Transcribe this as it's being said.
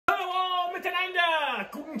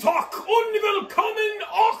guten Tag und willkommen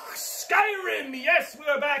auch Skyrim. Yes, we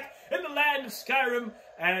are back in the land of Skyrim,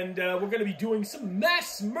 and we're going to be doing some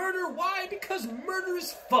mass murder. Why? Because murder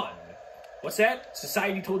is fun. What's that?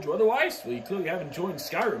 Society told you otherwise? Well, you clearly haven't joined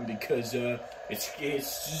Skyrim because it's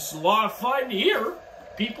just a lot of fun here.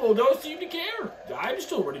 People don't seem to care. I'm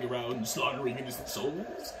still running around slaughtering innocent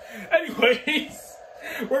souls. Anyways,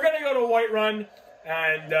 we're going to go to Whiterun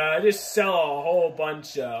and just sell a whole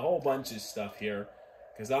bunch of stuff here,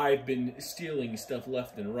 because I've been stealing stuff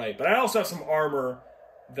left and right. But I also have some armor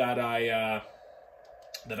that I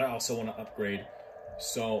also want to upgrade.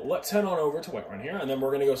 So let's head on over to Whiterun here, and then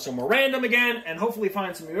we're gonna go somewhere random again, and hopefully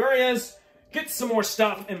find some new areas, get some more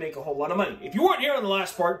stuff, and make a whole lot of money. If you weren't here in the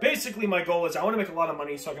last part, basically my goal is I want to make a lot of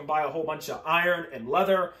money so I can buy a whole bunch of iron and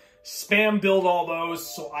leather, spam build all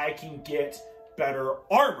those so I can get better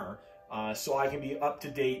armor. So I can be up to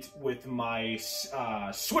date with my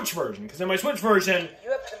Switch version. Because in my Switch version...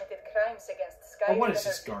 You have committed crimes against Skyrim. Oh, what is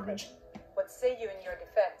this garbage? What say you in your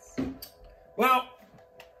defense? Well,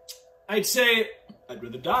 I'd say I'd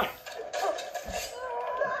rather die.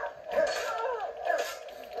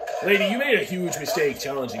 Lady, you made a huge mistake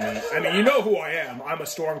challenging me. I mean, you know who I am. I'm a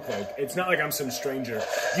Stormcloak. It's not like I'm some stranger.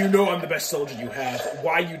 You know I'm the best soldier you have.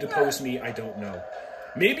 Why you deposed me, I don't know.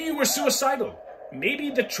 Maybe you were suicidal. Maybe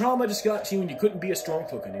the trauma just got to you and you couldn't be a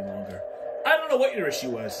Stormcloak any longer. I don't know what your issue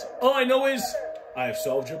was. All I know is, I have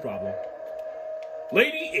solved your problem.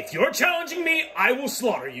 Lady, if you're challenging me, I will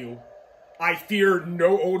slaughter you. I fear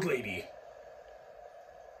no old lady.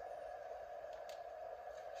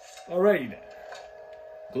 Alrighty then.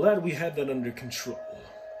 Glad we had that under control.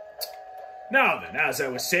 Now then, as I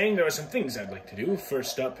was saying, there are some things I'd like to do.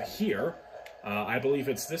 First up here, I believe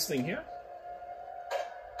it's this thing here.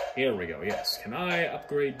 Here we go, yes. Can I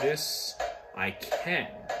upgrade this? I can.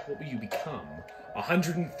 What will you become?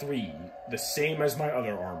 103, the same as my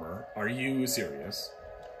other armor. Are you serious?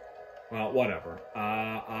 Well, whatever.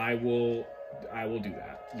 I will do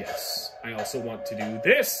that. Yes. I also want to do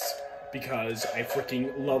this, because I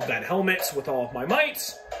freaking love that helmet with all of my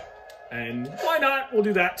might. And why not? We'll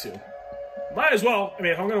do that too. Might as well. I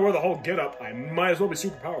mean, if I'm gonna wear the whole getup, I might as well be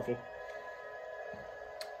super powerful.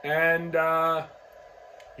 And,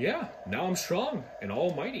 yeah, now I'm strong and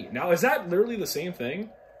almighty. Now, is that literally the same thing?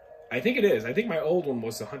 I think it is. I think my old one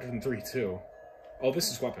was 103 too. Oh, this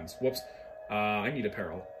is weapons. Whoops. I need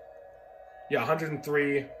apparel. Yeah,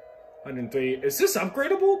 103. 103. Is this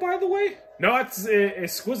upgradable, by the way? No, it's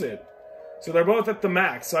exquisite. So they're both at the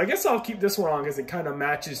max. So I guess I'll keep this one on because it kind of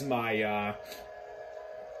matches my,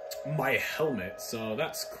 my helmet. So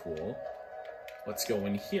that's cool. Let's go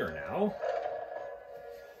in here now.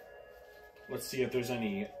 Let's see if there's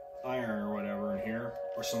any iron or whatever in here,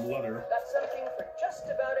 or some leather. Got something for just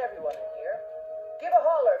about everyone in here. Give a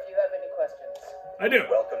holler if you have any questions. I do.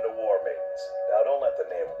 Welcome to War Maidens. Now don't let the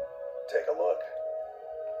name take a look.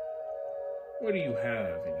 What do you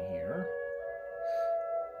have in here?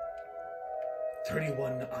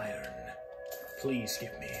 31 iron. Please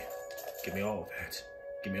give me all of that.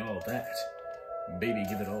 Give me all of that. Baby,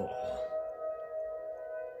 give it all.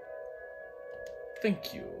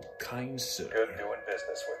 Thank you, kind sir. Good doing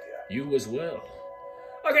business with you. You as well.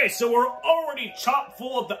 Okay, so we're already chock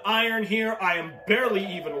full of the iron here. I am barely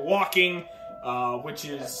even walking, which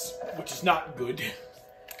is not good.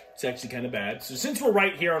 It's actually kind of bad. So since we're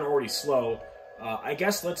right here and already slow, I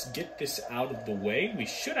guess let's get this out of the way. We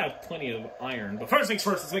should have plenty of iron. But first things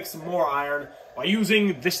first, let's make some more iron by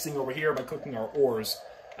using this thing over here by cooking our ores.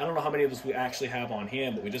 I don't know how many of those we actually have on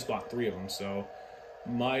hand, but we just bought 3 of them, so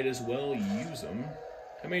might as well use them.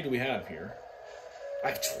 How many do we have here? I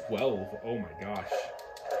have 12. Oh my gosh.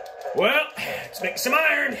 Well, let's make some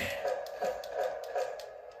iron.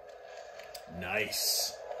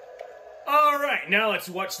 Nice. Alright, now let's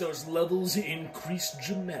watch those levels increase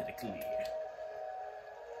dramatically.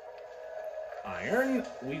 Iron.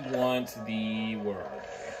 We want the... where are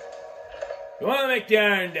they? We want to make the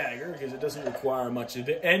iron dagger, because it doesn't require much of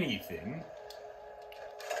anything.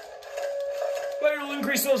 But it'll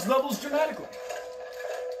increase those levels dramatically.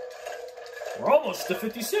 We're almost to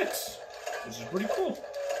 56, which is pretty cool.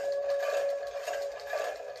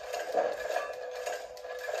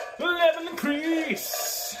 Level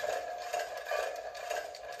increase.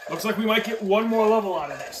 Looks like we might get 1 more level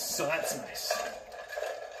out of this, so that's nice.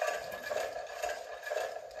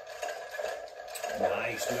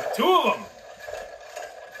 Nice, we got 2 of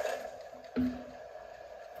them.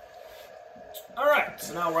 Alright,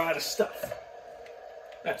 so now we're out of stuff.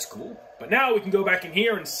 That's cool. But now we can go back in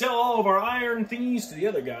here and sell all of our iron thingies to the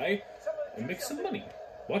other guy and make some money.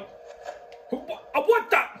 What?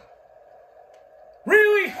 What the?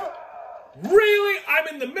 Really? Really? I I'm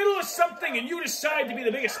in the middle of something and you decide to be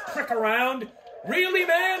the biggest prick around? Really,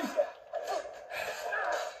 man?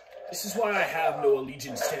 This is why I have no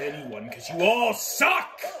allegiance to anyone, because you all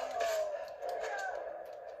suck!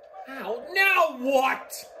 Ow, now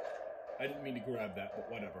what? I didn't mean to grab that, but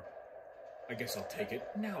whatever. I guess I'll take it.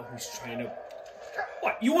 Now who's trying to...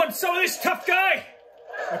 What, you want some of this, tough guy?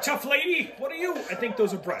 Or tough lady? What are you? I think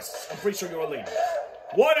those are breasts. I'm pretty sure you're a lady.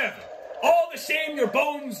 Whatever. All the same, your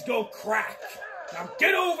bones go crack. Now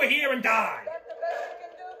get over here and die.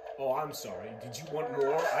 Oh, I'm sorry. Did you want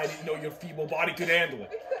more? I didn't know your feeble body could handle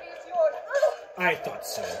it. I thought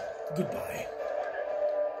so. Goodbye.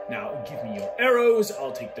 Now, give me your arrows.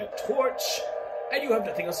 I'll take that torch. And you have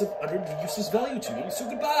nothing else of utter useless value to me, so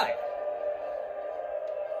goodbye.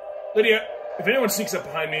 Lydia, if anyone sneaks up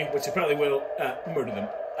behind me, which they probably will, murder them.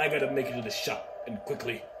 I gotta make it to the shop, and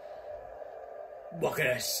quickly. Walking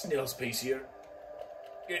at a snail's pace here.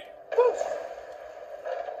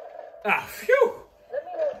 Ah, phew! Let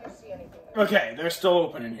me know if you see anything. Okay, they're still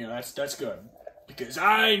open in here. That's good. Because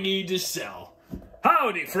I need to sell.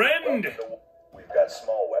 Howdy, friend! We've got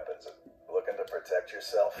small weapons. Looking to protect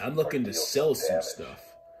yourself? I'm looking to sell some damage?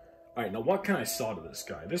 stuff. Alright, now what can I sell to this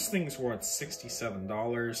guy? This thing's worth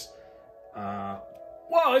 $67. Wow,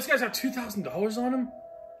 this guy's got $2,000 on him?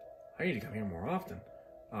 I need to come here more often.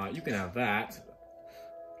 You can have that.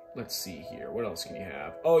 Let's see here. What else can you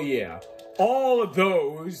have? Oh, yeah. All of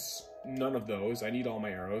those. None of those. I need all my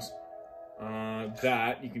arrows.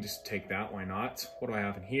 That. You can just take that. Why not? What do I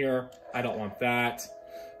have in here? I don't want that.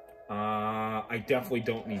 I definitely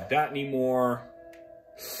don't need that anymore.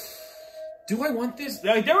 Do I want this?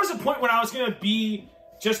 Like, there was a point when I was going to be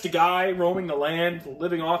just a guy roaming the land,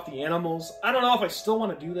 living off the animals. I don't know if I still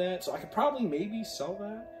want to do that, so I could probably maybe sell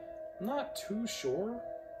that. I'm not too sure.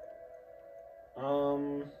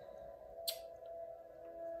 I'll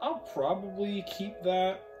probably keep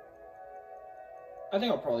that. I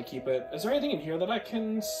think I'll probably keep it. Is there anything in here that I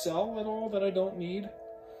can sell at all that I don't need?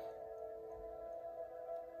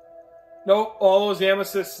 Nope, all those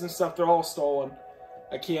amethysts and stuff, they're all stolen.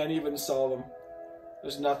 I can't even sell them.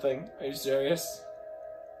 There's nothing. Are you serious?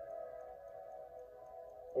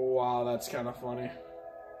 Wow, that's kind of funny.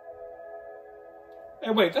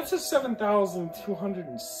 Hey, wait, that's a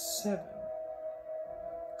 7,207.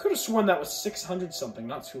 Could have sworn that was 600 something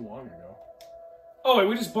not too long ago. Oh, wait,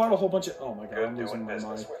 we just bought a whole bunch of... Oh, my God, I'm losing my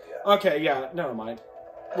mind. Okay, yeah, never mind.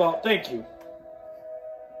 Well, thank you.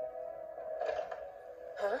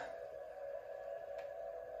 Huh?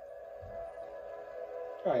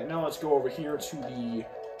 Alright, now let's go over here to the...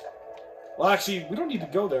 Well, actually, we don't need to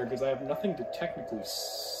go there because I have nothing to technically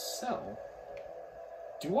sell.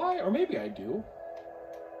 Do I? Or maybe I do.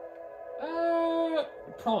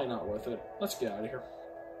 Probably not worth it. Let's get out of here.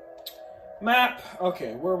 Map.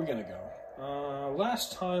 Okay, where are we gonna go?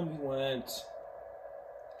 Last time we went...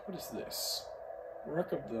 What is this?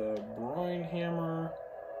 Wreck of the Brine Hammer.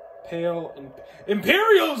 Pale...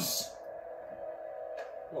 Imperials!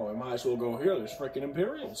 Well, we might as well go here. There's freaking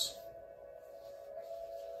Imperials.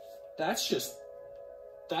 That's just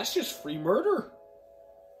free murder.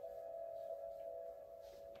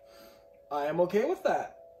 I am okay with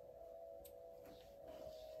that.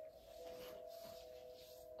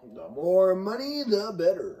 The more money, the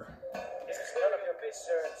better. This is none of your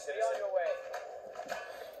concern, citizen. Be on your way.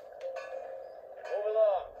 Move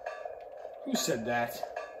along. Who said that?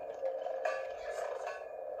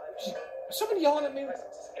 Somebody yelling at me?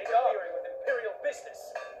 Interfering with Imperial business.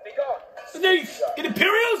 Be gone. They get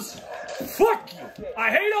Imperials? Fuck you! I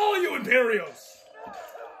hate all you Imperials!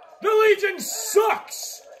 The Legion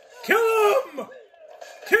sucks! Kill them!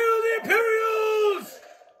 Kill the Imperials!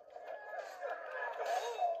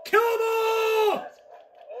 Kill them all!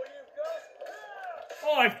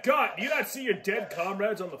 All I've got. Do you not see your dead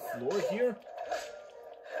comrades on the floor here?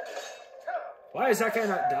 Why is that guy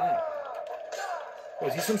not dying? Oh,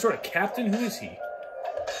 is he some sort of captain? Who is he?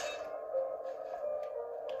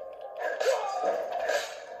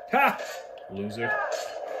 Ha! Loser.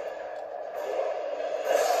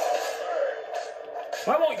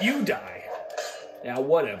 Why won't you die? Yeah,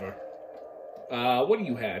 whatever. What do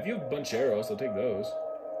you have? You have a bunch of arrows. I'll take those.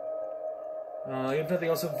 You have nothing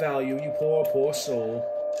else of value, you poor, poor soul.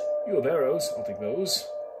 You have arrows. I'll take those.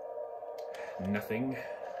 Nothing.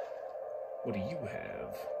 What do you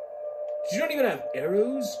have? You don't even have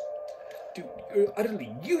arrows? Dude, you're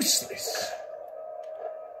utterly useless.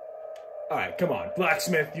 Alright, come on.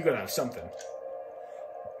 Blacksmith, you gotta have something.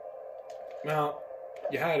 Well,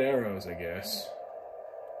 you had arrows, I guess.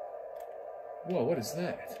 Whoa, what is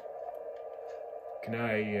that? Can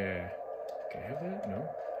I have that? No.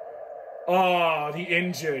 Oh, the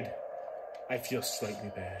injured. I feel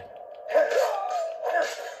slightly bad.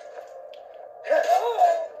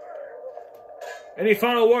 Any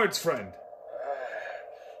final words, friend?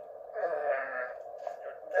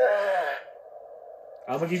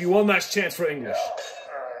 I'm gonna give you one last chance for English.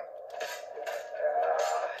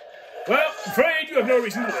 Well, I'm afraid you have no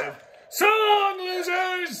reason to live. So long,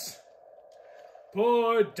 losers!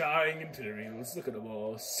 Poor dying Imperials. Look at them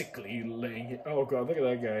all sickly laying here. Oh god, look at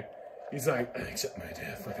that guy. He's like, I accept my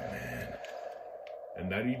death like a man.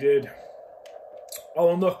 And that he did.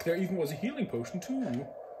 Oh, and look, there even was a healing potion too.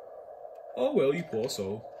 Oh well, you poor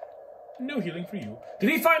soul. No healing for you. Did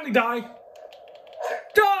he finally die?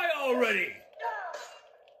 Die already!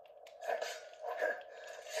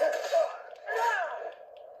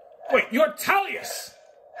 Wait, you're Talius!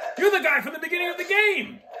 You're the guy from the beginning of the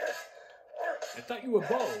game! I thought you were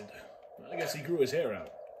bald. Well, I guess he grew his hair out.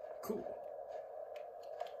 Cool.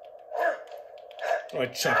 Oh, I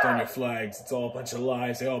chucked on your flags. It's all a bunch of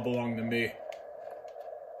lies. They all belong to me.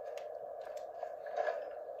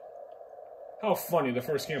 How funny, the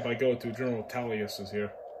first camp I go to, General Talius is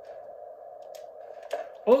here.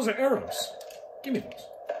 Oh, those are arrows. Give me those.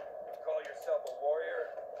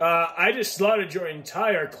 I just slaughtered your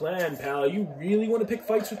entire clan, pal. You really want to pick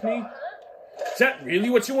fights with me? Is that really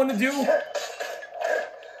what you want to do?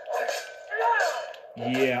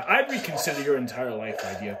 Yeah, I'd reconsider your entire life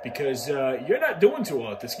idea, because you're not doing too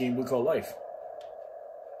well at this game we call life.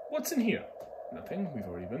 What's in here? Nothing. We've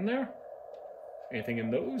already been there. Anything in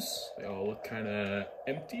those? They all look kind of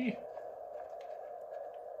empty.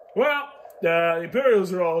 Well, the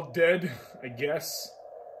Imperials are all dead, I guess.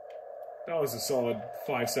 That was a solid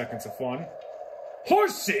 5 seconds of fun.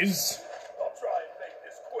 Horses! I'll try and make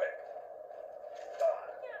this quick.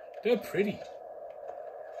 They're pretty.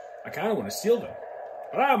 I kind of want to steal them.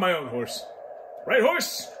 But I have my own horse. Right,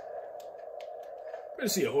 horse? Good to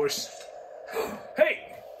see a horse.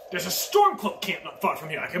 Hey! There's a Stormcloak camp not far from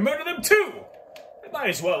here. I can murder them too! I might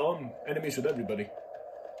as well. I'm enemies with everybody.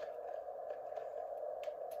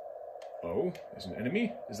 Oh, there's an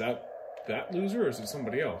enemy? Is that loser or is it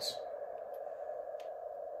somebody else?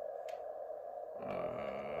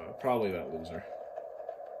 Probably that loser.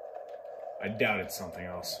 I doubt it's something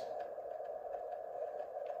else.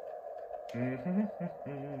 Come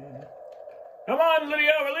on,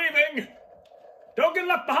 Lydia, we're leaving! Don't get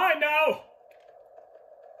left behind now!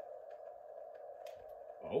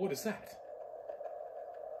 Oh, what is that?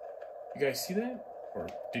 You guys see that? Or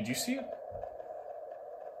did you see it?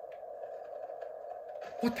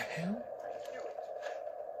 What the hell?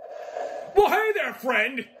 Well, hey there,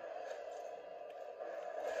 friend!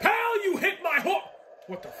 Pal, you hit my horse!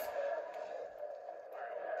 What the f...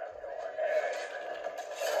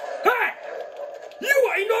 Hey!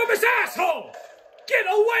 You enormous asshole! Get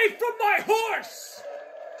away from my horse!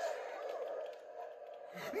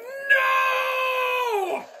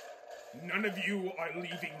 No! None of you are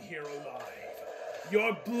leaving here alive.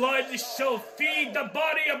 Your blood shall feed the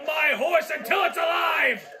body of my horse until it's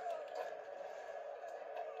alive!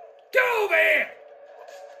 Get over here!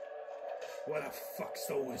 What the fuck's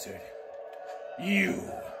the wizard?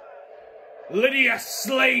 You! Lydia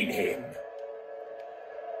slain him!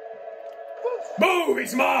 Move,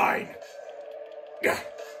 he's mine!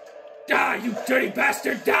 Die, you dirty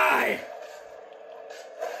bastard, die!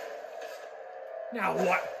 Now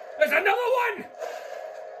what? There's another one!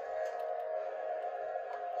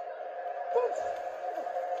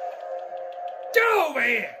 Get over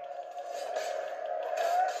here!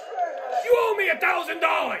 You owe me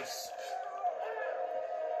 $1,000!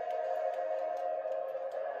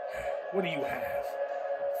 What do you have?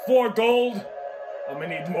 4 gold? I'm gonna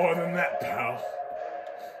need more than that, pal.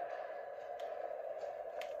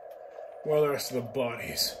 Where are the rest of the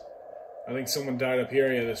bodies? I think someone died up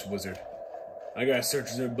here. Yeah, this wizard. I gotta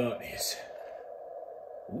search their bodies.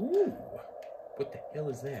 Ooh. What the hell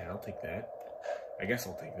is that? I'll take that. I guess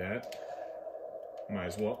I'll take that. Might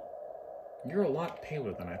as well. You're a lot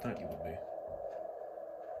paler than I thought you would be.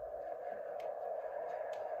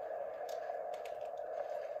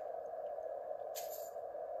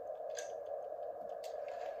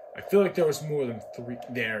 I feel like there was more than 3.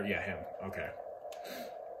 There, yeah, him. Okay.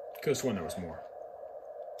 Could've sworn there was more.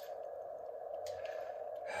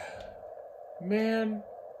 Man.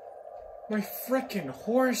 My frickin'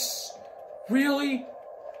 horse. Really?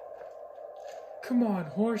 Come on,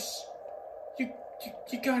 horse.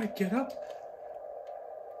 You gotta get up.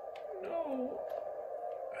 No.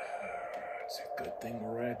 It's a good thing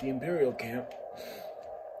we're at the Imperial camp.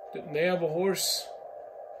 Didn't they have a horse?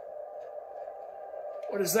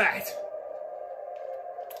 What is that?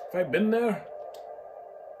 Have I been there?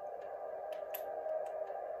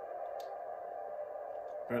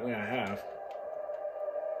 Apparently I have.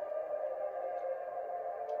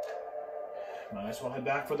 Might as well head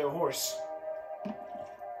back for their horse.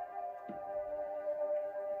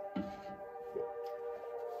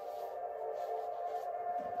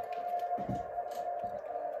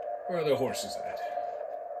 Where are their horses at?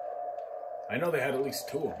 I know they had at least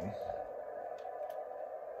 2 of them.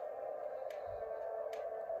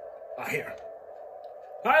 Ah, here.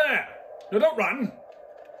 Hi there! No, don't run!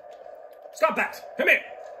 Stop that! Come here!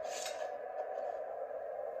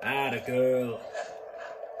 Atta girl.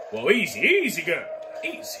 Well, easy, easy, girl.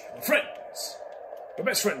 Easy. We're friends. We're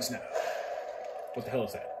best friends now. What the hell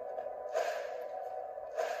is that?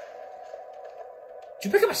 Did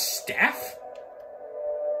you pick up a staff?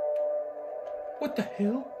 What the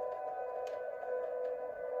hell?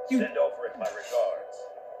 Send over it my regards.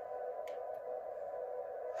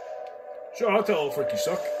 Sure, I'll tell old Frick you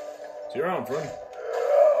suck. See you around, friend.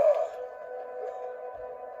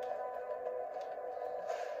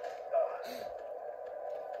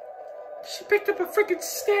 She picked up a freaking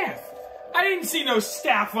staff. I didn't see no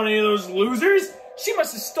staff on any of those losers. She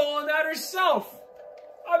must have stolen that herself.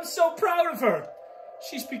 I'm so proud of her.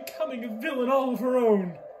 She's becoming a villain all of her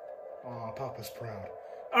own. Aw, Papa's proud.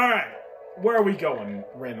 Alright, where are we going,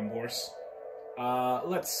 random horse?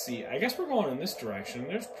 Let's see. I guess we're going in this direction.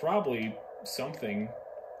 There's probably something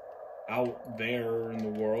out there in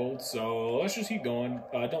the world, so let's just keep going.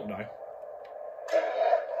 Don't die.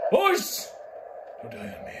 Horse! Don't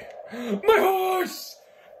die on me. My horse!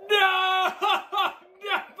 No!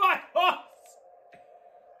 Not my horse!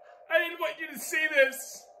 I didn't want you to see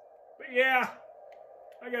this. But yeah,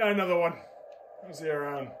 I got another one. I'll see you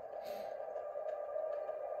around.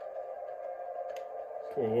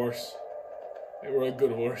 Poor horse. They were a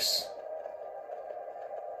good horse.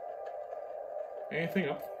 Anything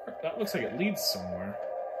up there? That looks like it leads somewhere.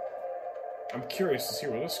 I'm curious to see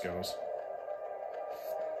where this goes.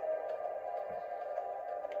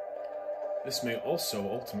 This may also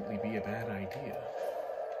ultimately be a bad idea.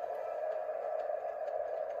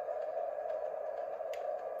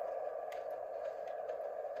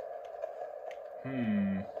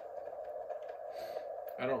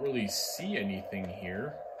 I don't really see anything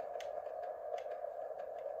here.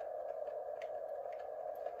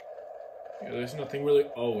 Yeah, there's nothing really...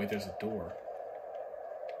 Oh, wait, there's a door.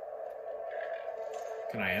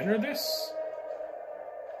 Can I enter this?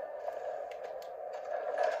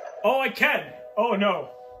 Oh, I can! Oh,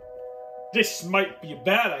 no. This might be a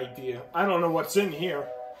bad idea. I don't know what's in here.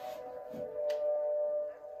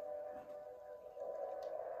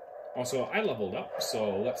 Also, I leveled up,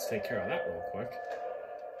 so let's take care of that real quick.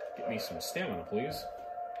 Get me some stamina, please.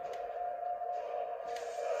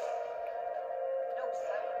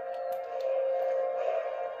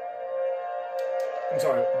 I'm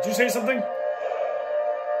sorry, did you say something?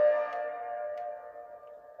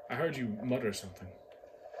 I heard you mutter something.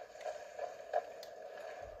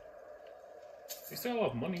 You still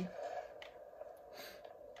have money.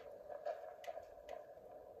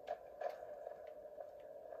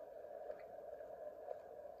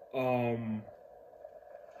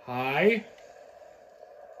 Hi?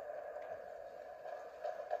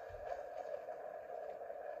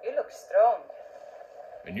 You look strong.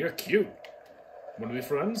 And you're cute. Wanna be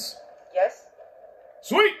friends? Yes?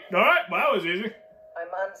 Sweet! Alright, well, that was easy. I'm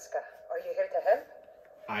Anska. Are you here to help?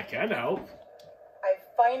 I can help. I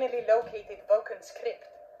finally located Vulcan's crypt.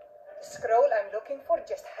 The scroll I'm looking for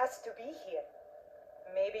just has to be here.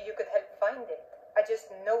 Maybe you could help find it. I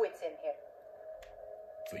just know it's in here.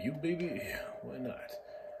 For you, baby? Why not?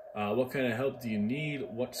 What kind of help do you need?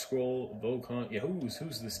 What scroll? Vulcan? Yeah, who's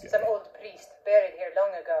this guy? Some old priest buried here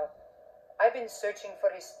long ago. I've been searching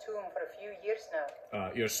for his tomb for a few years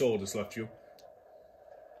now. Your soul just left you.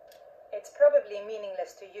 It's probably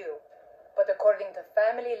meaningless to you, but according to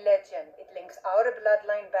family legend, it links our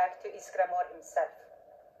bloodline back to Iskramor himself.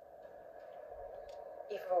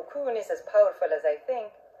 If Vokun is as powerful as I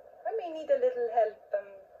think, I may need a little help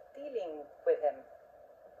dealing with him.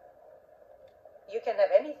 You can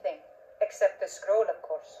have anything, except the scroll, of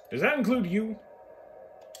course. Does that include you?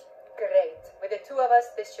 Great. With the 2 of us,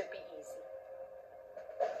 this should be easy.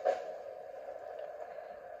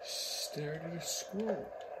 Stare at a scroll.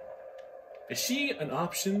 Is she an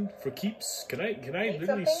option for keeps? Can I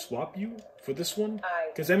literally something? swap you for this one?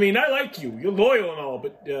 Because I mean, I like you. You're loyal and all,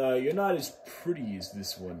 but you're not as pretty as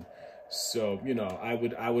this one. So you know, I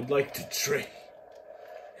would like to trade.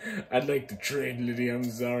 I'd like to trade, Lydia. I'm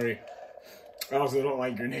sorry. I also don't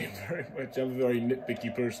like your name very much. I'm a very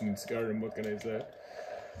nitpicky person in Skyrim. What can I say?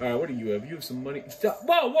 Alright, what do you have? You have some money. Whoa,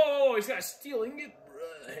 whoa, whoa! He's got a steel ingot?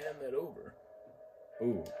 Bruh, hand that over.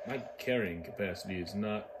 Ooh, my carrying capacity is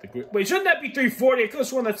not the great. Wait, shouldn't that be 340? I could have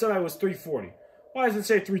sworn that said I was 340. Why does it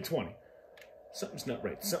say 320? Something's not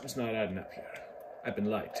right. Something's not adding up here. I've been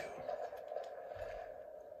lied to.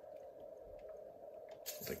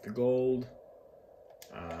 I'll take the gold.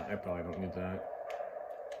 I probably don't need that.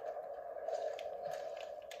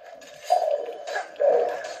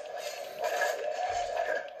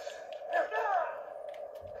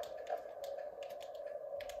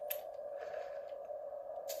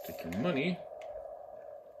 Taking money.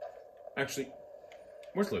 Actually,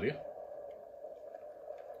 where's Lydia?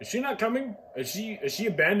 Is she not coming? Is she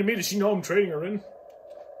abandoned me? Does she know I'm trading her in?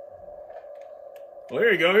 Well,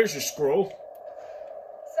 here you go. Here's your scroll.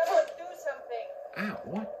 Someone do something. Ow,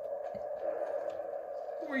 what?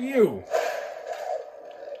 Who are you?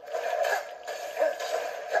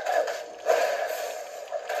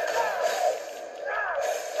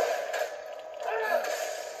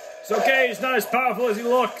 It's okay, he's not as powerful as he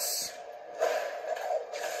looks.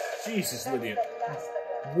 Jesus, Lydia.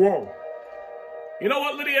 Whoa. You know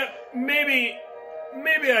what, Lydia? Maybe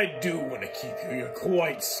I do want to keep you. You're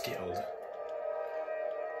quite skilled.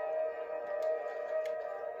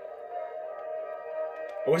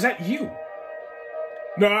 Oh, was that you?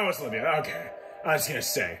 No, that was Lydia. Okay. I was gonna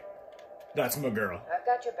say. That's my girl. I've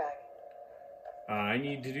got your back. I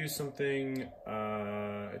need to do something.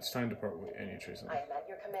 It's time to part ways. I need to try something. I am at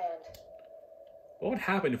your command. What would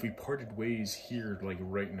happen if we parted ways here, like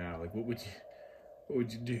right now? Like, what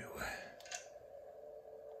would you do?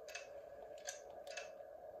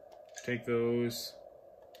 Take those.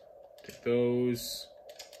 Take those.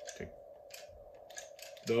 Take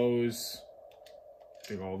those.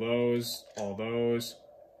 Take all those. All those.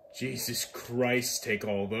 Jesus Christ, take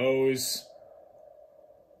all those.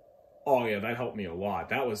 Oh yeah, that helped me a lot.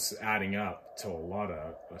 That was adding up to a lot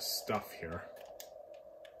of stuff here.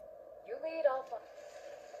 You lead off on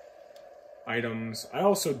Items. I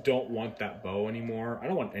also don't want that bow anymore. I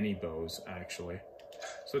don't want any bows, actually.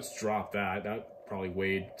 So let's drop that. That probably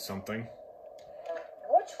weighed something.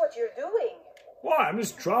 Watch what you're doing. What? I'm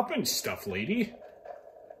just dropping stuff, lady.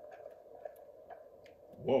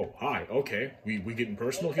 Whoa, hi. Okay, we getting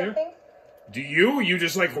personal here? Do you? You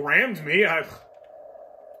just like rammed me.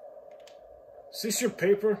 Is this your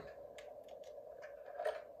paper?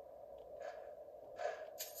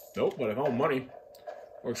 Nope, but I found money.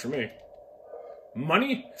 Works for me.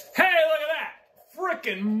 Money? Hey, look at that!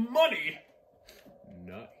 Frickin' money!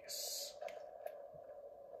 Nice.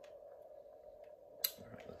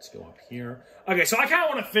 Alright, let's go up here. Okay, so I kind of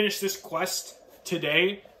want to finish this quest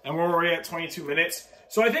today, and we're already at 22 minutes.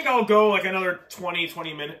 So I think I'll go like another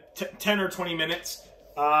 10 or 20 minutes.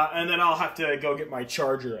 And then I'll have to go get my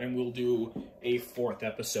charger, and we'll do a 4th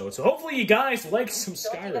episode. So hopefully you guys like some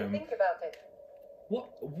Skyrim. Don't even think about it.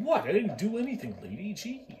 What? I didn't do anything, lady.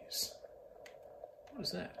 Jeez. What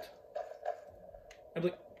is that? I'm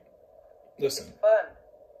like, listen. Fun.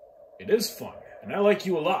 It is fun, and I like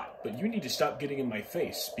you a lot, but you need to stop getting in my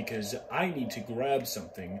face, because I need to grab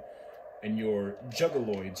something, and your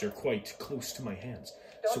juggaloids are quite close to my hands.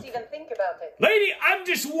 Don't even think about it. Lady, I'm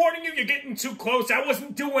just warning you, you're getting too close. I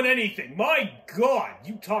wasn't doing anything. My God,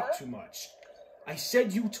 you talk too much. I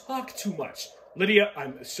said you talk too much. Lydia,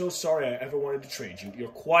 I'm so sorry I ever wanted to trade you. You're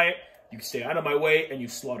quiet, you can stay out of my way, and you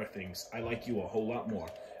slaughter things. I like you a whole lot more.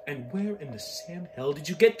 And where in the Sam hell did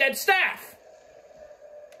you get that staff?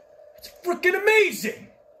 It's freaking amazing.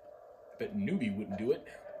 I bet newbie wouldn't do it.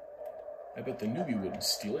 I bet the newbie wouldn't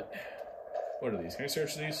steal it. What are these? Can I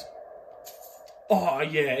search these? Oh,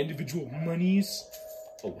 yeah, individual monies.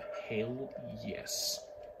 Oh, hell yes.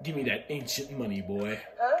 Give me that ancient money, boy.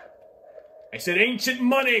 Huh? I said ancient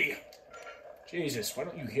money! Jesus, why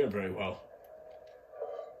don't you hear very well?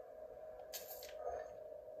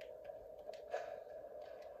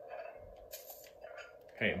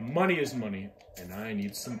 Hey, money is money, and I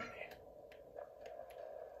need some money.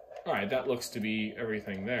 Alright, that looks to be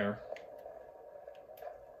everything there.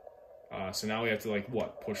 So now we have to, like,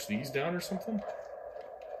 what? Push these down or something?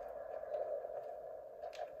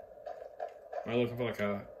 Am I looking for, like,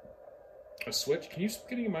 a switch? Can you stop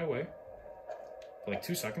getting in my way? For, like,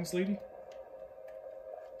 2 seconds, lady?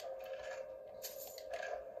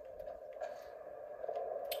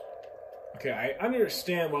 Okay, I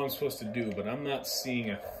understand what I'm supposed to do, but I'm not seeing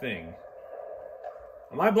a thing.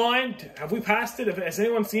 Am I blind? Have we passed it? Has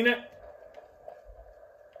anyone seen it?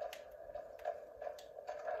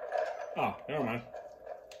 Oh, never mind.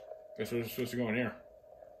 Guess we're supposed to go in here.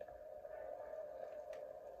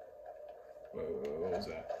 What was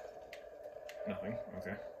that? Nothing.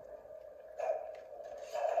 Okay.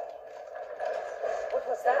 What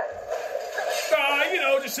was that? You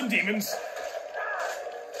know, just some demons.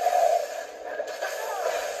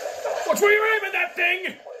 Watch where you're aiming that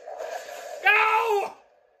thing! Ow!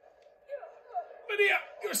 Lydia,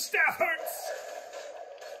 your staff hurts!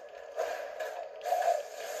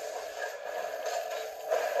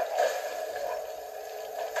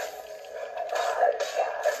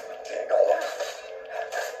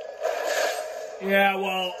 Yeah,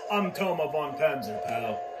 well, I'm Toma von Panzer,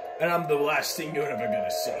 pal. And I'm the last thing you're ever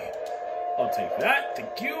gonna see. I'll take that,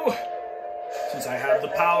 thank you. Since I have the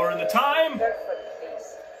power and the time.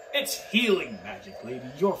 It's healing magic, lady.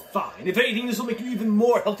 You're fine. If anything, this will make you even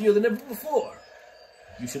more healthier than ever before.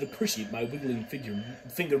 You should appreciate my wiggling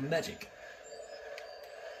finger magic.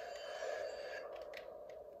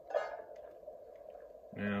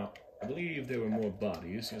 Now, I believe there were more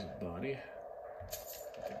bodies. Here's a body.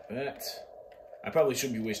 I'll take that. I probably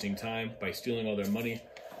shouldn't be wasting time by stealing all their money.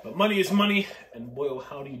 But money is money, and boy, oh,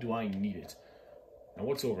 howdy do I need it. Now,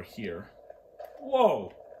 what's over here?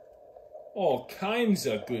 Whoa! All kinds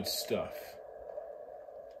of good stuff.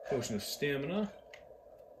 Potion of stamina.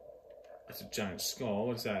 That's a giant skull.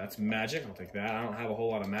 What's that? That's magic. I'll take that. I don't have a whole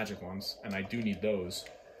lot of magic ones, and I do need those.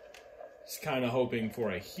 Just kind of hoping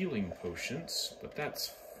for a healing potions, but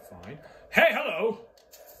that's fine. Hey, hello!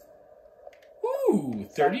 Ooh,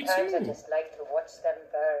 32. Sometimes I just like to watch them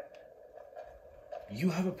burn.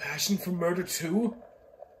 You have a passion for murder too?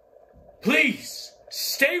 Please,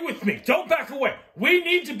 stay with me. Don't back away. We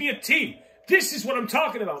need to be a team. This is what I'm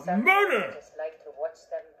talking about. Sometimes Murder! I just like to watch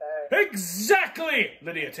them burn. Exactly!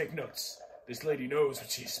 Lydia, take notes. This lady knows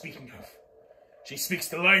what she's speaking of. She speaks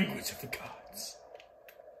the language of the gods.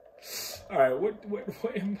 Alright,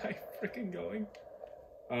 what am I freaking going?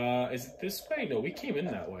 Is it this way? No, we came in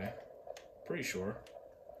that way. Pretty sure.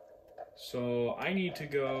 So, I need to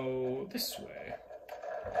go this way.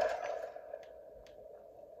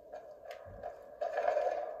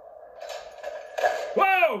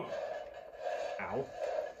 Whoa! Ow.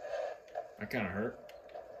 That kind of hurt.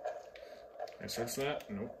 Can I search that?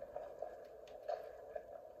 Nope.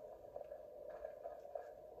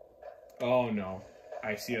 Oh no.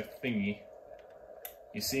 I see a thingy.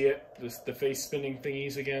 You see it? The face spinning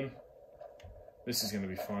thingies again? This is gonna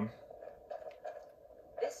be fun.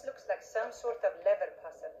 This looks like some sort of lever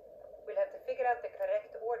puzzle. We'll have to figure out the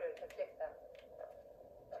correct order to flip them.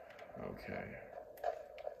 Okay.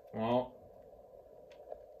 Well.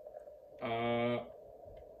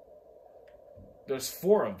 There's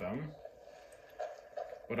 4 of them.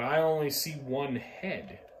 But I only see one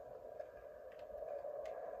head.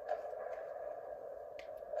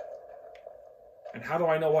 And how do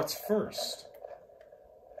I know what's first?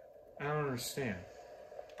 I don't understand.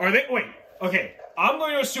 Are they? Wait. Okay. I'm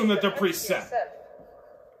going to assume that they're preset.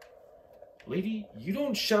 Lady, you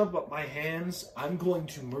don't shut up about my hands. I'm going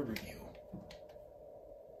to murder you.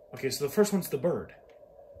 Okay, so the first one's the bird.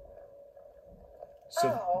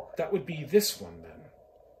 So that would be this one then.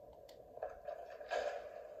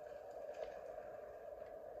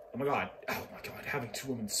 Oh my god. Oh my god. Having 2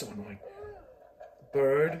 women is so annoying.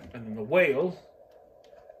 Bird, and then the whale.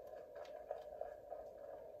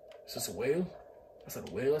 Is this a whale? That's not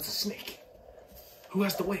a whale, that's a snake. Who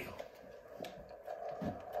has the whale?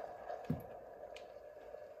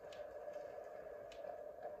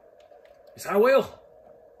 Is that a whale?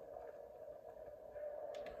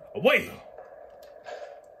 A whale!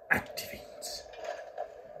 Activates.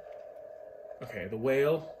 Okay, the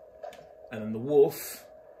whale, and then the wolf.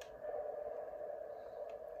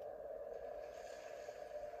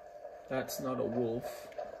 That's not a wolf.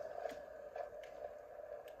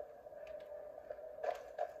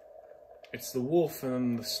 It's the wolf and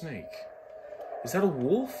then the snake. Is that a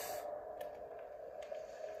wolf?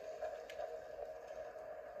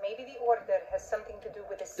 Maybe the order has something to do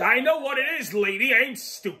with this. I know what it is, lady. I ain't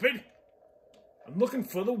stupid. I'm looking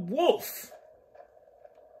for the wolf.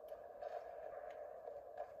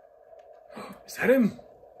 Is that him?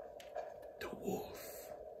 The wolf.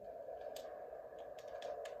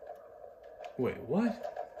 Wait, what?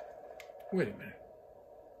 Wait a minute.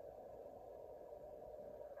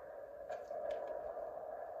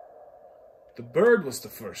 The bird was the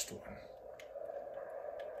first one.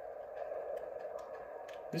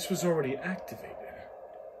 This was already activated.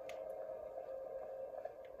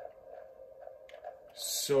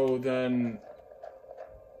 So then,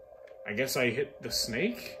 I guess I hit the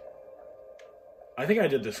snake? I think I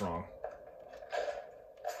did this wrong.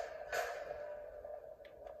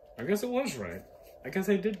 I guess it was right. I guess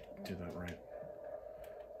I did do that right.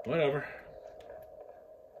 Whatever.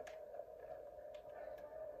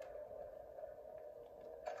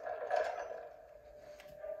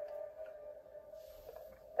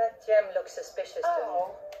 That gem looks suspicious to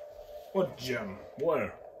me. What gem?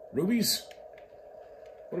 Where? Rubies?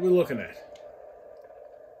 What are we looking at?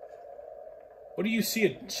 What do you see a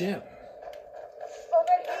gem?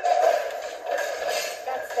 Over here.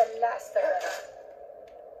 That's the last of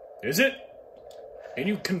them. Is it? Can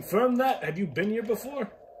you confirm that? Have you been here before?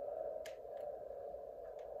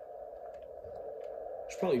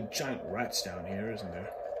 There's probably giant rats down here, isn't there?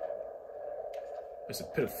 There's a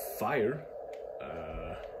pit of fire.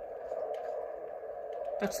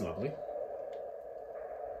 That's lovely.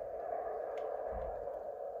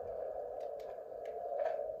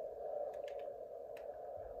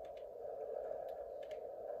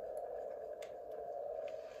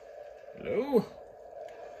 Hello?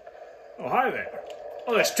 Oh, hi there.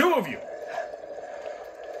 Oh, there's two of you.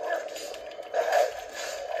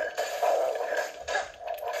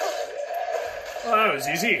 Oh, that was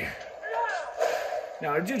easy.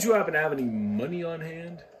 Now, did you happen to have any money on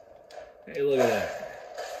hand? Hey, look at that.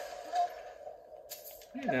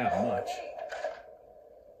 You didn't have much.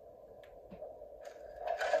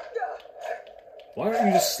 Why aren't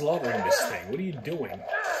you just slaughtering this thing? What are you doing?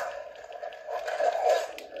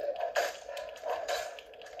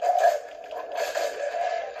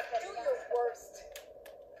 Do your worst.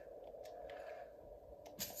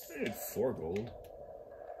 I need 4 gold.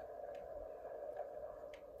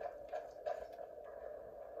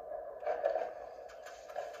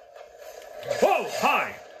 Whoa!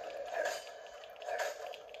 Hi!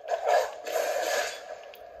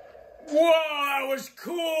 Whoa! That was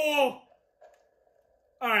cool!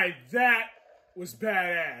 Alright, that was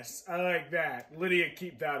badass. I like that. Lydia,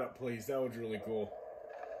 keep that up, please. That was really cool.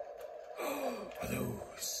 Are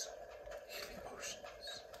those healing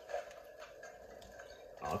potions?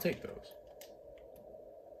 I'll take those.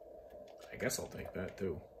 I guess I'll take that,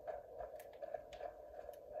 too.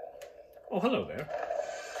 Oh, hello there.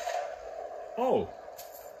 Oh.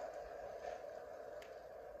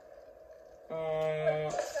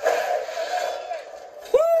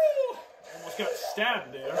 Woo! Almost got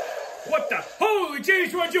stabbed there. What the? Holy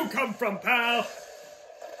jeez, where'd you come from, pal?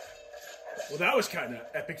 Well, that was kind of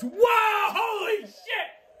epic. Wow! Holy shit!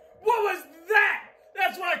 What was that?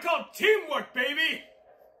 That's what I call teamwork, baby!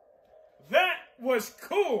 That was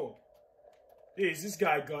cool! Jeez, this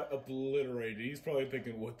guy got obliterated. He's probably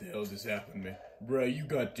thinking, what the hell just happened to me? Bruh, you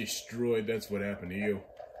got destroyed. That's what happened to you.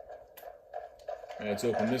 Let's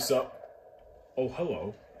open this up. Oh,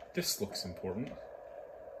 hello. This looks important.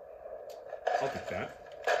 I'll take that.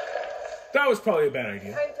 That was probably a bad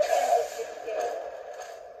idea. Time to end this little game.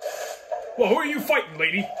 Well, who are you fighting,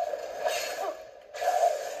 lady?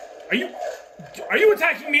 Are you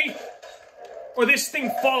attacking me? Or this thing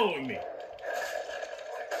following me?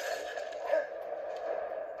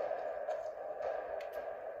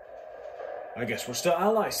 I guess we're still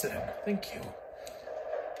allies then. Thank you.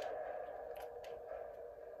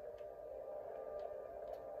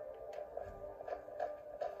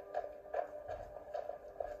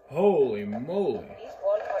 Holy moly. These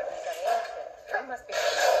wall carvings are ancient. They must be.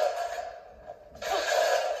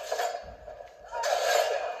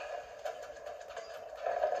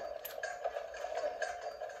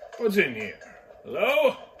 What's in here?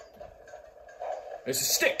 Hello? There's a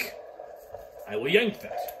stick. I will yank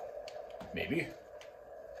that. Maybe.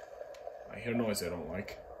 I hear noise I don't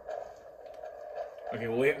like. Okay,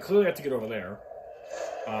 well, we clearly have to get over there.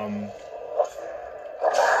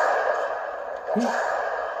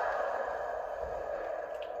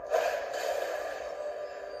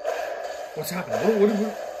 What's happening?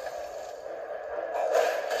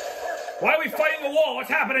 Why are we fighting the wall? What's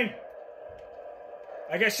happening?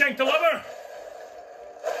 I guess shank the lever?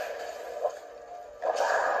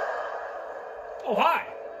 Oh, hi.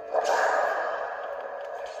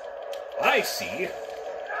 I see.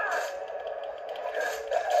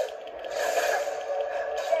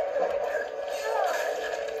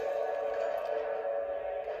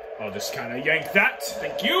 I'll just kind of yank that.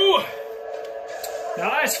 Thank you.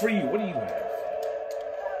 Now, as for you, what do you have?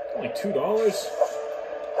 Only $2?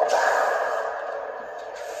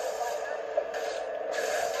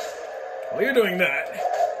 While you're doing that,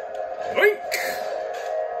 yoink!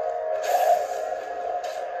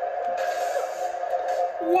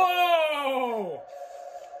 Whoa!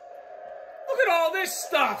 Look at all this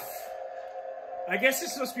stuff! I guess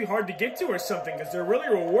this must be hard to get to or something, because they're really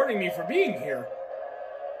rewarding me for being here.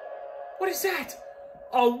 What is that?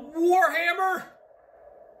 A warhammer?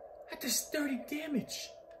 That does 30 damage.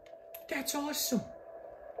 That's awesome.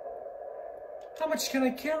 How much can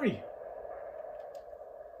I carry?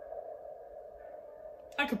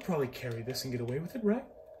 I could probably carry this and get away with it, right?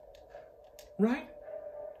 Right?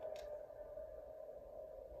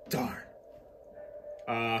 Darn.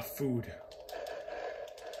 Food.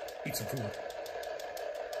 Eat some food.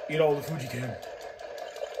 Eat all the food you can.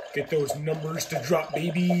 Get those numbers to drop,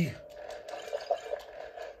 baby.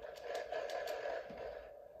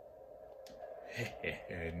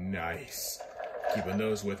 Nice. Keeping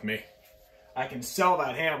those with me. I can sell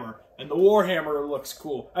that hammer, and the war hammer looks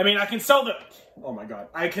cool. I mean, I can sell the... Oh my god.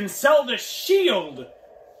 I can sell the shield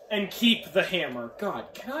and keep the hammer.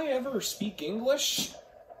 God, can I ever speak English?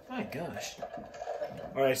 My gosh.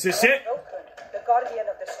 Alright, is this it? The guardian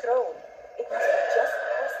of the scroll. It must be just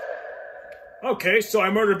past him. Okay, so I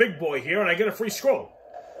murder Big Boy here, and I get a free scroll.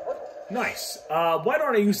 Nice. Why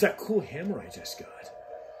don't I use that cool hammer I just got?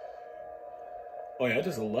 Oh yeah, it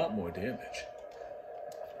does a lot more damage.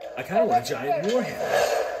 I kind of want a giant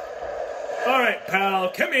warhammer. Alright,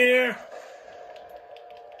 pal, come here.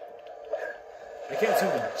 I can't seem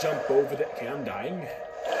to jump over the... Okay, I'm dying.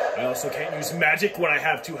 I also can't use magic when I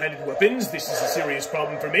have two-handed weapons. This is a serious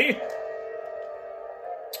problem for me.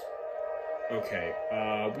 Okay,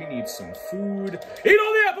 we need some food. Eat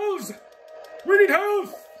all the apples! We need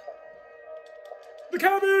health! The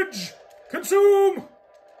cabbage! Consume!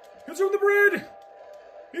 Consume the bread!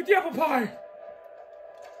 Eat the apple pie!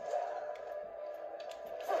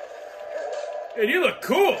 Hey, you look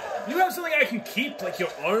cool! You have something I can keep, like your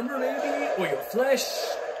armor maybe? Or your flesh?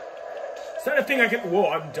 Is that a thing I can... Whoa,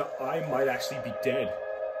 I might actually be dead.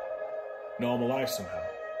 No, I'm alive somehow.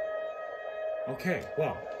 Okay,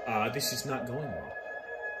 well, this is not going well.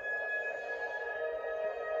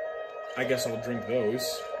 I guess I'll drink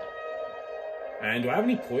those. And do I have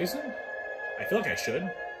any poison? I feel like I should.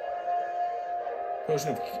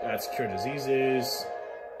 Potion of... That's cure diseases.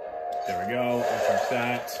 There we go, I'll drink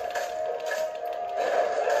that.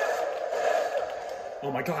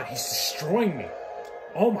 Oh my god, he's destroying me.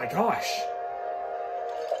 Oh my gosh.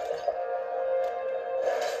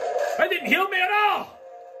 That didn't heal me at all!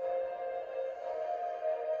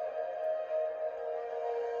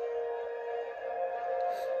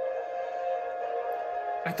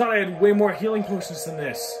 I thought I had way more healing potions than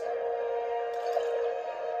this.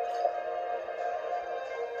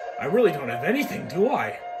 I really don't have anything, do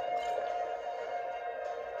I?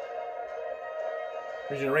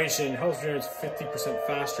 Regeneration, health regenerates 50%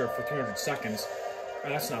 faster for 300 seconds. Oh,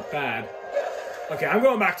 that's not bad. Okay, I'm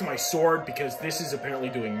going back to my sword because this is apparently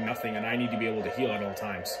doing nothing and I need to be able to heal at all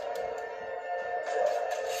times.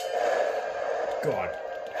 God.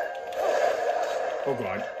 Oh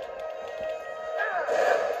god.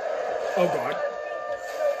 Oh god.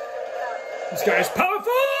 This guy is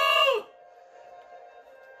powerful!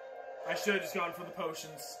 I should have just gone for the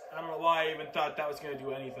potions. I don't know why I even thought that was going to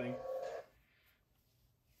do anything.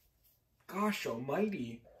 Gosh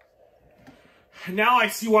almighty. Now I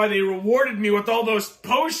see why they rewarded me with all those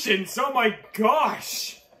potions. Oh my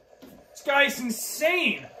gosh. This guy's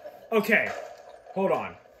insane. Okay. Hold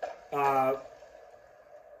on.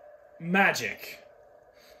 Magic.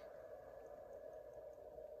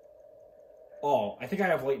 Oh, I think I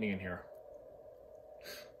have lightning in here.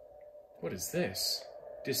 What is this?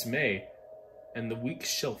 Dismay. And the weak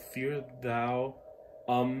shall fear thou,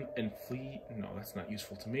 and flee. No, that's not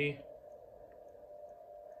useful to me.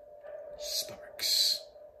 Sparks.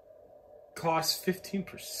 Cost 15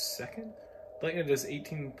 per second? Lightning does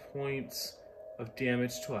 18 points of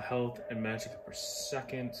damage to a health and magic per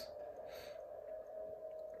second.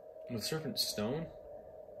 With Serpent Stone?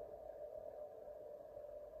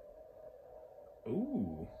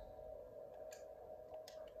 Ooh.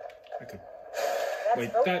 I could...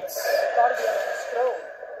 Wait, that's...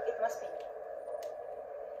 It must be.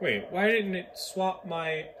 Wait, why didn't it swap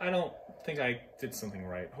my... I don't think I did something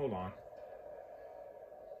right. Hold on.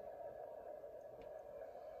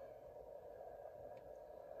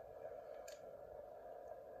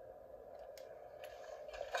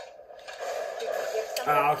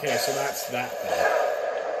 Ah, okay, so that's that thing.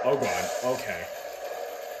 Oh god, okay.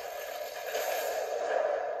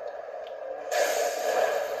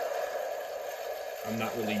 I'm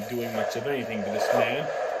not really doing much of anything to this man.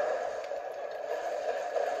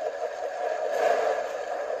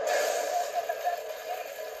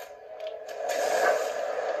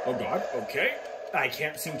 Oh god, okay. I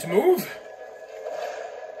can't seem to move.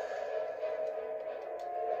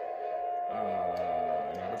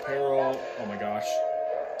 Not apparel. Oh my gosh.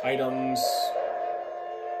 Items.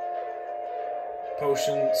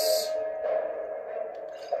 Potions.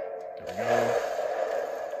 There we go.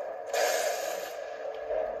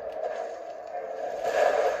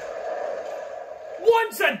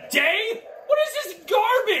 Once a day? What is this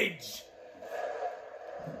garbage?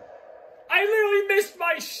 I literally missed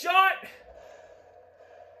my shot.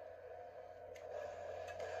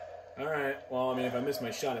 Alright, well, I mean, if I miss my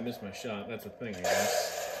shot, I miss my shot. That's a thing, I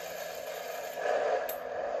guess.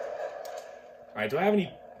 Alright, do I have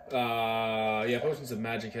any... yeah, potions of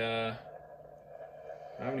magicka. Do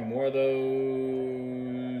I have any more of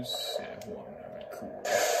those? Yeah, I have one. Alright, cool.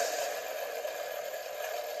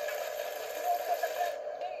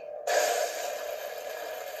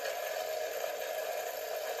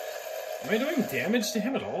 Am I doing damage to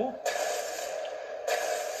him at all?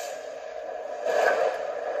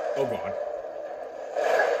 Oh god.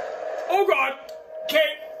 Oh god!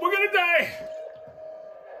 Okay, we're gonna die!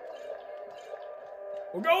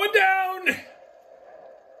 We're going down!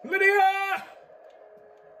 Lydia!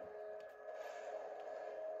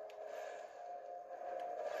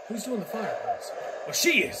 Who's doing the fireballs? Oh,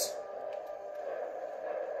 she is!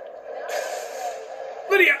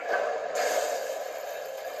 Lydia!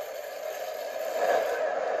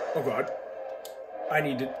 Oh god. I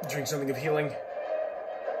need to drink something of healing.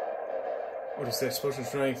 What is this? Potion of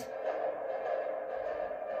strength.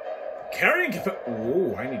 Carrying capacity.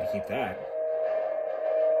 Oh, I need to keep that.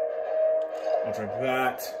 I'll drink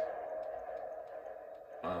that.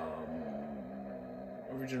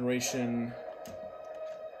 Regeneration.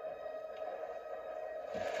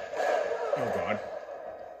 Oh god.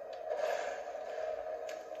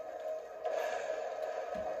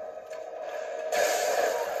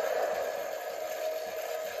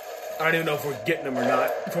 I don't even know if we're getting them or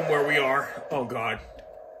not from where we are. Oh god.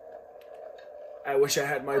 I wish I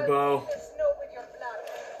had my bow.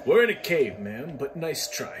 We're in a cave, man, but nice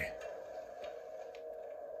try.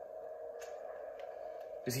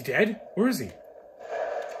 Is he dead? Where is he?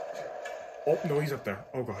 Oh, no, he's up there.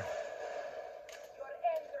 Oh god.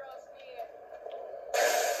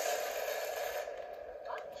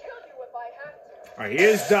 Alright, he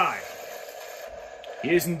is dying.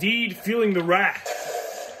 He is indeed feeling the wrath.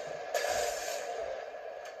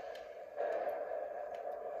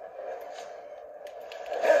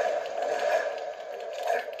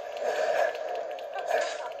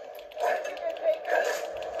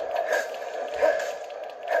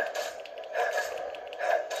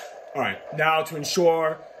 Alright, now to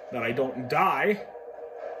ensure that I don't die,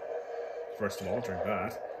 first of all, drink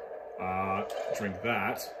that. Drink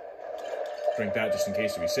that. Drink that just in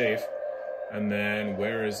case to be safe. And then,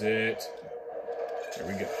 where is it? There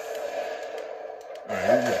we go. Alright,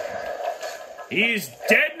 here we go. He's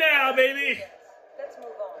dead now, baby! Let's move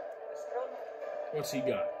on. What's he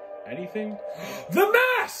got? Anything? The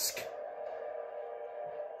mask!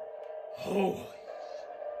 Holy.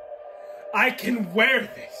 I can wear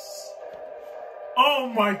this! Oh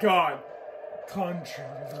my god!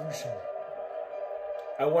 Conjure illusion.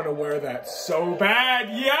 I want to wear that so bad.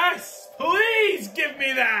 Yes! Please give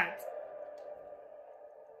me that!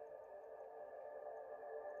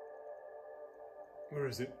 Where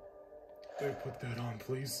is it? Let me put that on,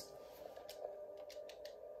 please.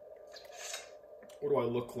 What do I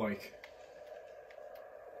look like?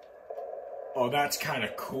 Oh, that's kind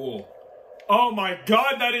of cool. Oh my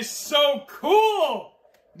god, that is so cool!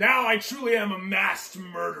 Now I truly am a masked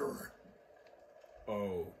murderer.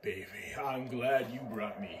 Oh, baby, I'm glad you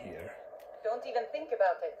brought me here. Don't even think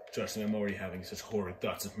about it. Trust me, I'm already having such horrid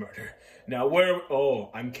thoughts of murder. Now where... Oh,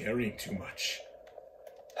 I'm carrying too much.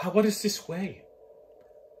 What does this weigh?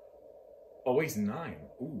 Oh, weighs 9.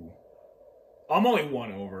 Ooh. I'm only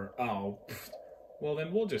 1 over. Oh. Well,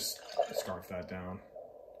 then we'll just scarf that down.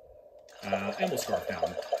 And we'll scarf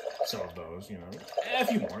down some of those, you know. A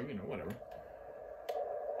few more, you know, whatever.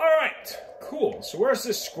 Alright, cool. So where's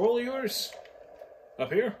this scroll of yours?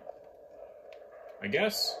 Up here? I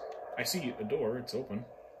guess. I see a door, it's open.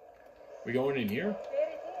 We going in here? There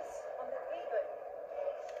it is, on the table.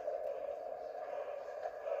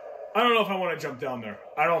 I don't know if I want to jump down there.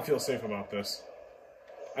 I don't feel safe about this.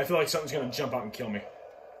 I feel like something's gonna jump out and kill me.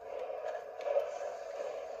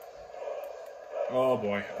 Oh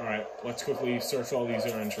boy. Alright, let's quickly search all these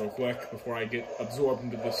errands real quick before I get absorbed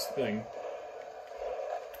into this thing.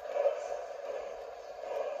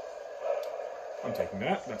 I'm taking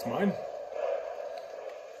that. That's mine.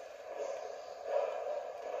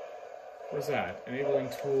 What is that? Enabling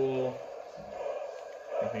tool.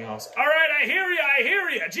 Nothing else. Alright, I hear ya! I hear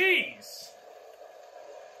ya! Jeez!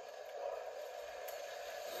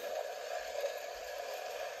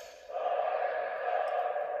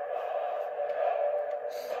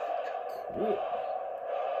 Cool.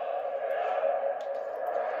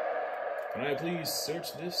 Can I please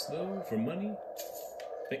search this, though, for money?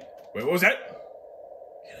 Wait, what was that?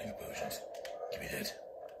 Healing potions. Give me that.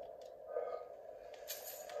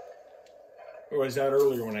 Or was that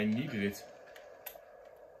earlier when I needed it?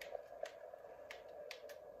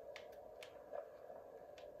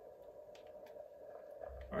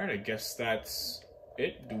 Alright, I guess that's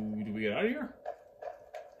it. Do we get out of here?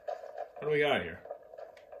 What do we got here?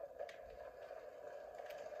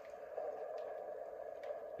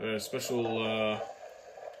 Special, What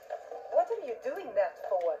are you doing that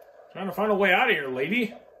for? Trying to find a way out of here,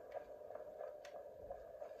 lady.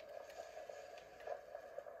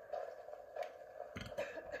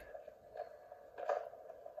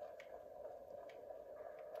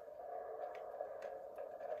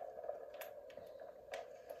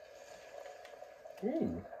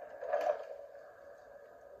 Ooh.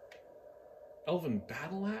 Elven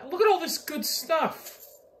battle axe. Look at all this good stuff.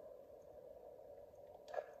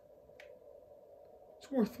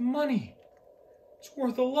 It's worth money. It's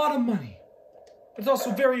worth a lot of money. But it's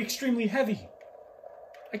also very extremely heavy.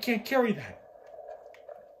 I can't carry that.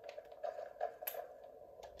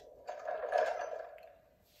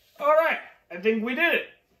 Alright, I think we did it.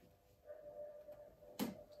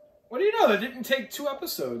 What do you know? That didn't take 2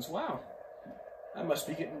 episodes. Wow. I must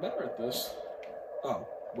be getting better at this. Oh,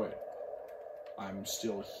 wait. I'm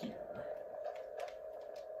still here.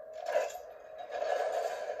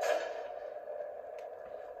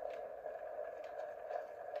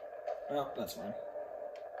 Well, that's fine.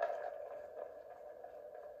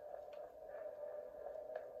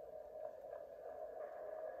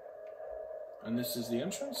 And this is the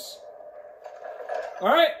entrance?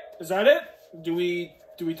 Alright, is that it? Do we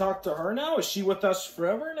talk to her now? Is she with us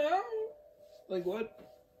forever now? Like what?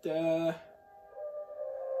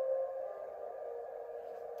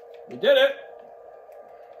 We did it!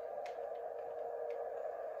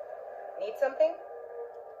 Need something?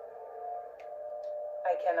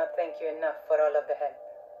 I cannot thank you enough for all of the help.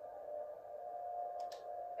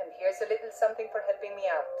 And here's a little something for helping me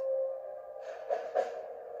out.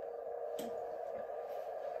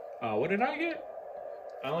 What did I get?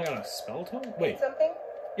 I only got a spell tome? Wait. Need something?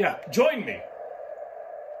 Yeah, join me.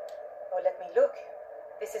 Oh, let me look.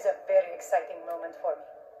 This is a very exciting moment for me.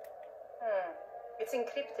 It's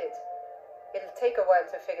encrypted. It'll take a while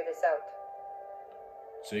to figure this out.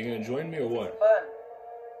 So you're gonna join me or what? It's fun.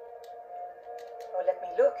 Oh, let me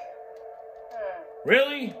look.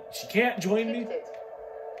 Really? She can't join me? Encrypted.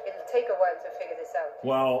 It'll take a while to figure this out.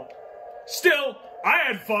 Well, still, I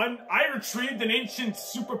had fun. I retrieved an ancient,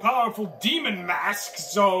 super powerful demon mask,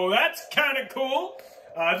 so that's kind of cool.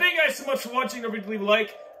 Thank you guys so much for watching. Don't forget to leave a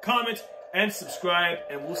like, comment, and subscribe,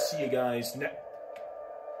 and we'll see you guys next.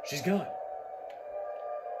 She's gone.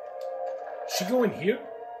 She go in here?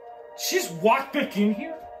 She just walked back in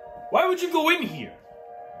here? Why would you go in here?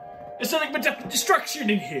 There's nothing but destruction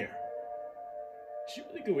in here. Did she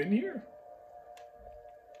really go in here?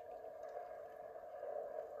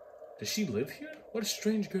 Does she live here? What a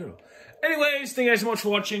strange girl. Anyways, thank you guys so much for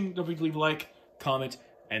watching. Don't forget to leave a like, comment,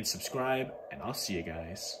 and subscribe. And I'll see you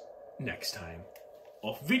guys next time.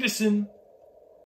 Auf Wiedersehen.